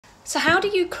So how do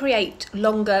you create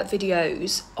longer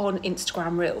videos on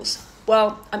Instagram Reels?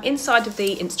 Well, I'm inside of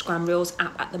the Instagram Reels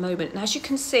app at the moment, and as you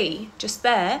can see, just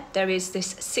there is this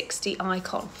 60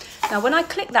 icon. Now, when I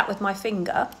click that with my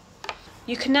finger,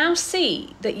 you can now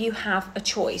see that you have a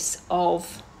choice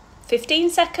of 15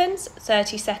 seconds,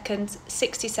 30 seconds,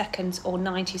 60 seconds, or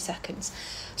 90 seconds.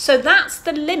 So that's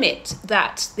the limit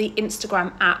that the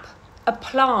Instagram app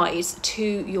applies to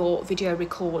your video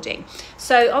recording.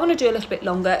 So I want to do a little bit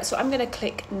longer, so I'm going to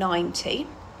click 90.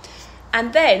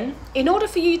 And then in order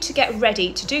for you to get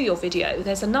ready to do your video,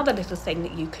 there's another little thing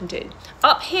that you can do.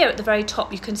 Up here at the very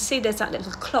top, you can see there's that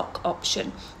little clock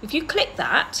option. If you click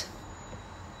that,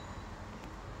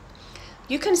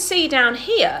 you can see down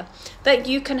here that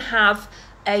you can have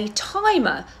a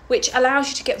timer which allows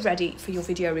you to get ready for your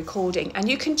video recording, and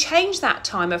you can change that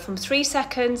timer from 3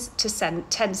 seconds to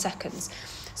 10 seconds.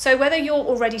 So whether you're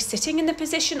already sitting in the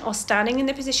position or standing in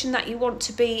the position that you want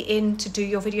to be in to do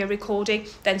your video recording,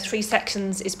 then 3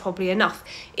 seconds is probably enough.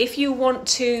 If you want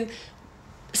to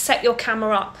set your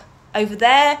camera up over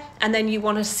there and then you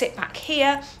want to sit back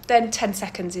here, then 10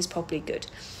 seconds is probably good.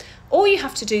 All you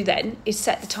have to do then is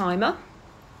set the timer,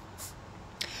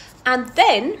 and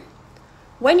then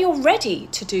when you're ready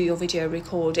to do your video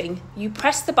recording, you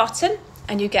press the button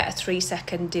and you get a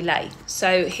 3-second delay.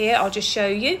 So here, I'll just show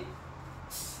you.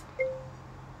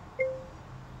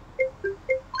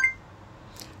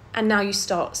 And now you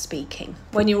start speaking.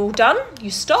 When you're all done, you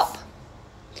stop.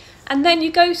 And then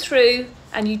you go through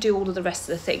and you do all of the rest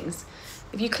of the things.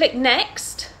 If you click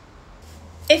next,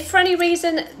 if for any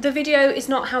reason the video is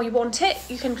not how you want it,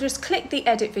 you can just click the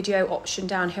edit video option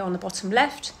down here on the bottom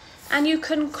left, and you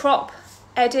can crop,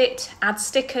 edit, add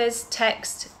stickers,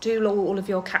 text, do all of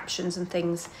your captions and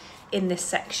things in this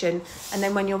section. And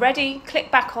then when you're ready,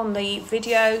 click back on the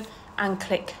video and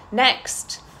click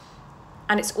next,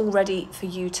 and it's all ready for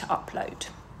you to upload.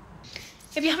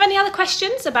 If you have any other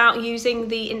questions about using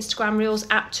the Instagram Reels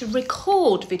app to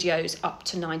record videos up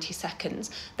to 90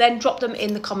 seconds, then drop them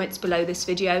in the comments below this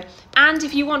video. And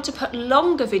if you want to put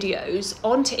longer videos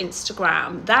onto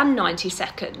Instagram than 90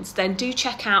 seconds, then do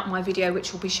check out my video,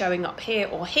 which will be showing up here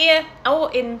or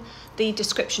in the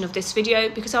description of this video,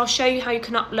 because I'll show you how you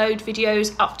can upload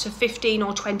videos up to 15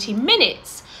 or 20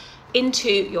 minutes into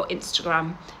your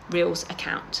Instagram Reels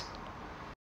account.